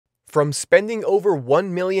From spending over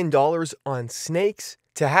 $1 million on snakes,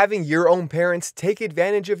 to having your own parents take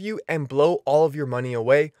advantage of you and blow all of your money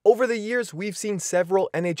away, over the years we've seen several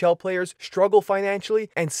NHL players struggle financially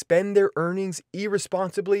and spend their earnings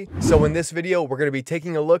irresponsibly. So in this video, we're going to be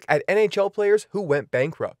taking a look at NHL players who went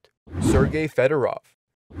bankrupt. Sergei Fedorov.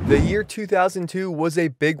 The year 2002 was a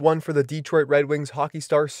big one for the Detroit Red Wings hockey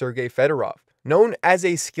star Sergei Fedorov. Known as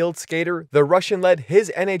a skilled skater, the Russian led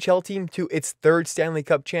his NHL team to its third Stanley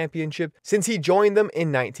Cup championship since he joined them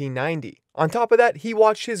in 1990. On top of that, he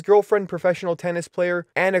watched his girlfriend, professional tennis player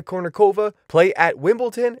Anna Kournikova, play at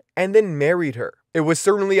Wimbledon and then married her. It was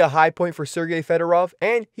certainly a high point for Sergei Fedorov,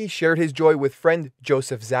 and he shared his joy with friend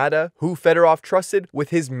Joseph Zada, who Fedorov trusted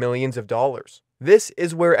with his millions of dollars. This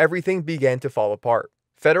is where everything began to fall apart.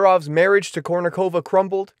 Fedorov's marriage to Kournikova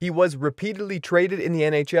crumbled, he was repeatedly traded in the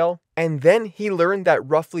NHL, and then he learned that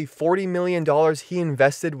roughly $40 million he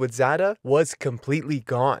invested with Zada was completely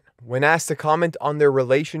gone. When asked to comment on their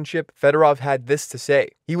relationship, Fedorov had this to say: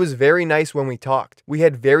 "He was very nice when we talked. We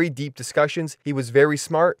had very deep discussions, he was very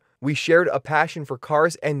smart, we shared a passion for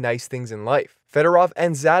cars and nice things in life." Fedorov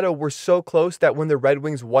and Zada were so close that when the Red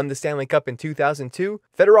Wings won the Stanley Cup in 2002,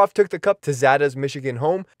 Fedorov took the cup to Zada's Michigan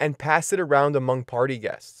home and passed it around among party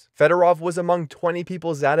guests. Fedorov was among 20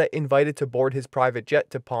 people Zada invited to board his private jet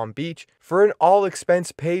to Palm Beach for an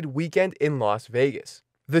all-expense-paid weekend in Las Vegas.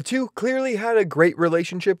 The two clearly had a great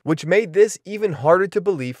relationship, which made this even harder to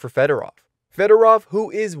believe for Fedorov. Fedorov,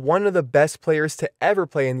 who is one of the best players to ever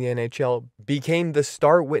play in the NHL, became the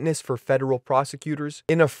star witness for federal prosecutors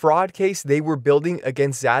in a fraud case they were building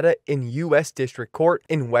against Zada in U.S. District Court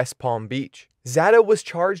in West Palm Beach. Zada was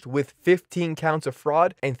charged with 15 counts of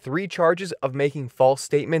fraud and 3 charges of making false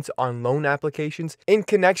statements on loan applications in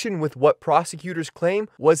connection with what prosecutors claim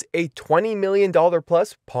was a $20 million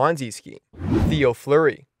plus Ponzi scheme. Theo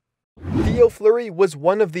Fleury. Theo Fleury was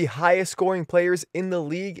one of the highest scoring players in the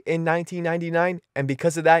league in 1999, and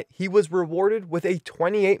because of that, he was rewarded with a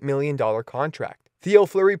 $28 million contract. Theo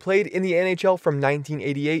Fleury played in the NHL from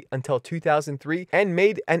 1988 until 2003 and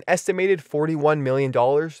made an estimated $41 million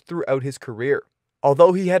throughout his career.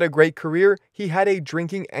 Although he had a great career, he had a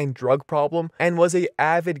drinking and drug problem and was an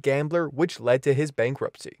avid gambler, which led to his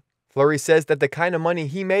bankruptcy. Fleury says that the kind of money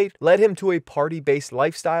he made led him to a party-based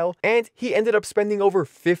lifestyle, and he ended up spending over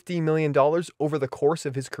 $50 million over the course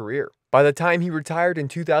of his career. By the time he retired in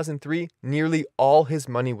 2003, nearly all his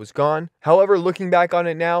money was gone. However, looking back on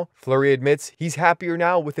it now, Fleury admits he's happier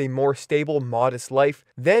now with a more stable, modest life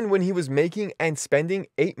than when he was making and spending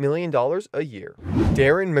 $8 million a year.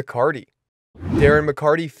 Darren McCarty. Darren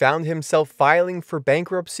McCarty found himself filing for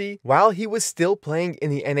bankruptcy while he was still playing in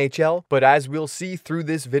the NHL, but as we'll see through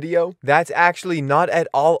this video, that's actually not at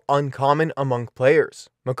all uncommon among players.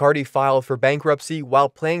 McCarty filed for bankruptcy while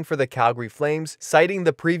playing for the Calgary Flames, citing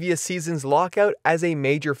the previous season's lockout as a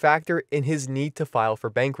major factor in his need to file for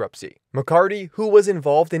bankruptcy. McCarty, who was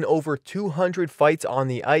involved in over 200 fights on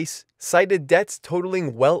the ice, cited debts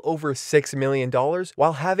totaling well over $6 million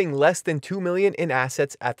while having less than $2 million in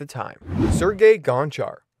assets at the time. Sergei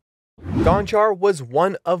Gonchar. Gonchar was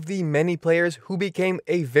one of the many players who became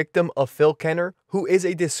a victim of Phil Kenner, who is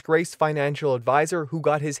a disgraced financial advisor who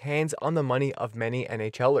got his hands on the money of many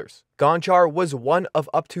NHLers. Gonchar was one of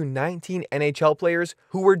up to 19 NHL players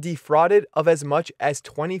who were defrauded of as much as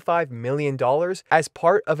 $25 million as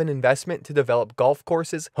part of an investment to develop golf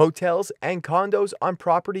courses, hotels, and condos on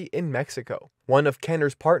property in Mexico. One of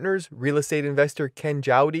Kenner's partners, real estate investor Ken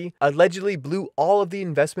Jowdy, allegedly blew all of the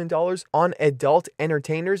investment dollars on adult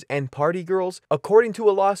entertainers and party girls, according to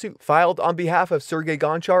a lawsuit filed on behalf of Sergei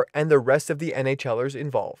Gonchar and the rest of the NHLers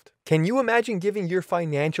involved. Can you imagine giving your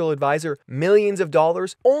financial advisor millions of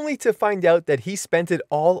dollars only to find out that he spent it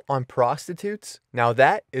all on prostitutes? Now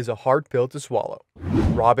that is a hard pill to swallow.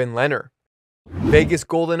 Robin Lehner. Vegas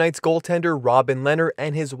Golden Knights goaltender Robin Lehner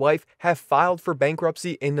and his wife have filed for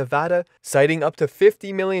bankruptcy in Nevada, citing up to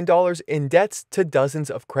 $50 million in debts to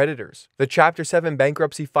dozens of creditors. The Chapter 7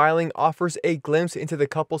 bankruptcy filing offers a glimpse into the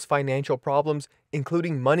couple's financial problems,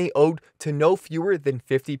 including money owed to no fewer than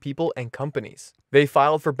 50 people and companies. They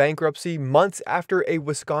filed for bankruptcy months after a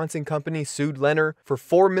Wisconsin company sued Lehner for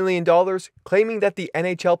 $4 million, claiming that the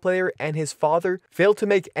NHL player and his father failed to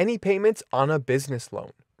make any payments on a business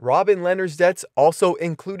loan. Robin Lehner's debts also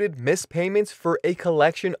included missed payments for a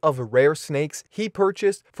collection of rare snakes he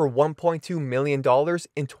purchased for $1.2 million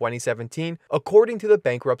in 2017, according to the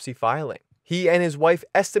bankruptcy filing. He and his wife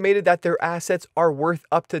estimated that their assets are worth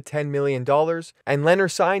up to $10 million, and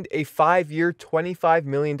Lehner signed a 5-year, $25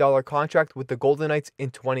 million contract with the Golden Knights in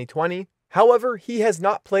 2020, However, he has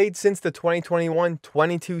not played since the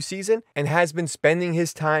 2021-22 season and has been spending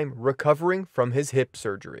his time recovering from his hip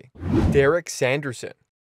surgery. Derek Sanderson.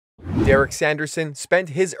 Derek Sanderson spent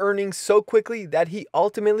his earnings so quickly that he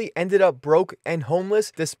ultimately ended up broke and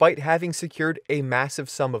homeless despite having secured a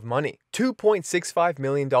massive sum of money. $2.65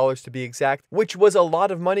 million to be exact, which was a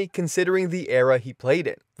lot of money considering the era he played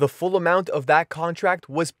in. The full amount of that contract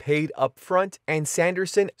was paid up front, and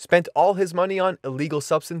Sanderson spent all his money on illegal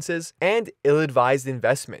substances and ill-advised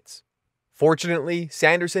investments. Fortunately,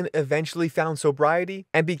 Sanderson eventually found sobriety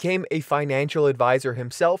and became a financial advisor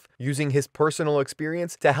himself, using his personal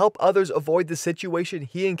experience to help others avoid the situation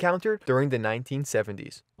he encountered during the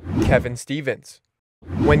 1970s. Kevin Stevens.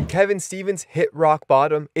 When Kevin Stevens hit rock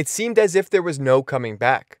bottom, it seemed as if there was no coming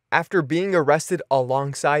back. After being arrested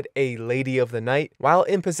alongside a lady of the night while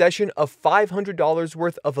in possession of $500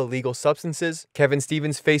 worth of illegal substances, Kevin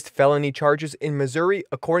Stevens faced felony charges in Missouri,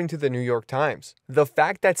 according to the New York Times. The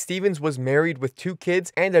fact that Stevens was married with 2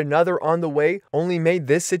 kids and another on the way only made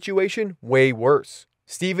this situation way worse.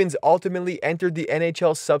 Stevens ultimately entered the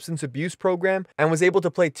NHL substance abuse program and was able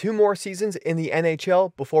to play 2 more seasons in the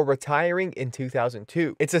NHL before retiring in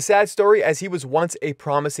 2002. It's a sad story, as he was once a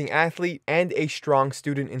promising athlete and a strong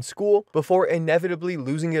student in school before inevitably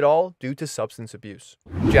losing it all due to substance abuse.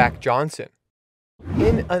 Jack Johnson.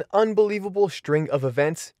 In an unbelievable string of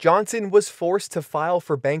events, Johnson was forced to file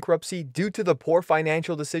for bankruptcy due to the poor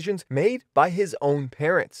financial decisions made by his own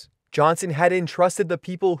parents. Johnson had entrusted the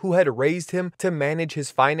people who had raised him to manage his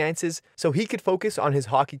finances so he could focus on his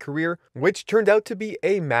hockey career, which turned out to be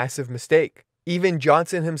a massive mistake. Even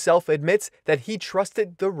Johnson himself admits that he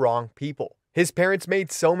trusted the wrong people. His parents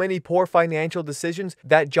made so many poor financial decisions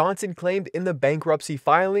that Johnson claimed in the bankruptcy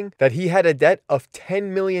filing that he had a debt of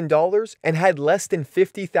 $10 million and had less than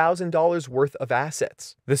 $50,000 worth of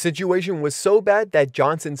assets. The situation was so bad that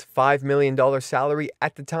Johnson's $5 million salary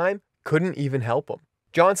at the time couldn't even help him.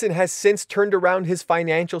 Johnson has since turned around his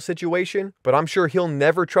financial situation, but I'm sure he'll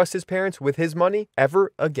never trust his parents with his money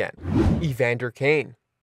ever again. Evander Kane.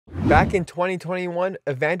 Back in 2021,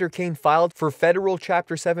 Evander Kane filed for federal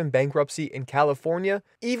Chapter 7 bankruptcy in California,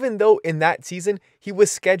 even though in that season he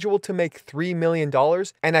was scheduled to make $3 million,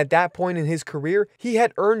 and at that point in his career, he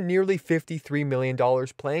had earned nearly $53 million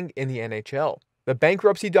playing in the NHL. The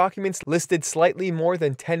bankruptcy documents listed slightly more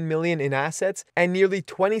than $10 million in assets and nearly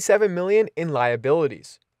 $27 million in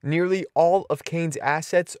liabilities. Nearly all of Kane's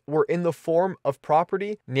assets were in the form of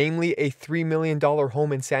property, namely a $3 million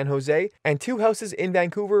home in San Jose and 2 houses in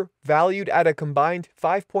Vancouver valued at a combined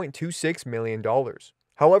 $5.26 million.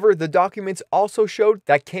 However, the documents also showed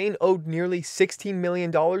that Kane owed nearly $16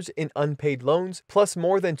 million in unpaid loans, plus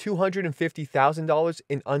more than $250,000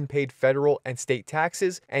 in unpaid federal and state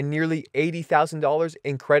taxes, and nearly $80,000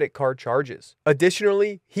 in credit card charges.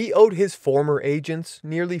 Additionally, he owed his former agents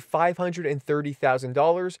nearly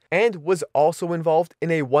 $530,000 and was also involved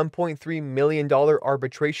in a $1.3 million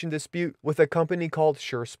arbitration dispute with a company called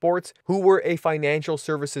Sure Sports, who were a financial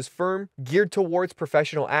services firm geared towards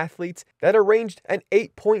professional athletes that arranged an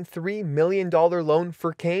 $8.3 million loan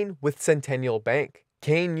for Kane with Centennial Bank.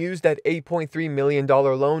 Kane used that $8.3 million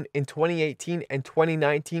loan in 2018 and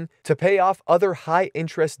 2019 to pay off other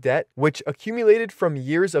high-interest debt, which accumulated from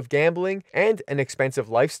years of gambling and an expensive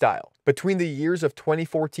lifestyle. Between the years of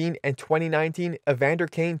 2014 and 2019, Evander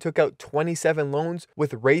Kane took out 27 loans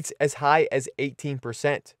with rates as high as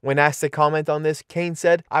 18%. When asked to comment on this, Kane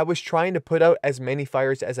said, "I was trying to put out as many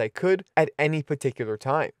fires as I could at any particular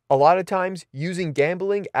time. A lot of times using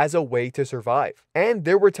gambling as a way to survive. And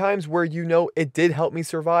there were times where it did help me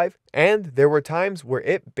survive, and there were times where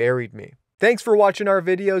it buried me." Thanks for watching our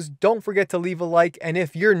videos. Don't forget to leave a like, and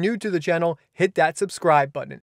if you're new to the channel, hit that subscribe button.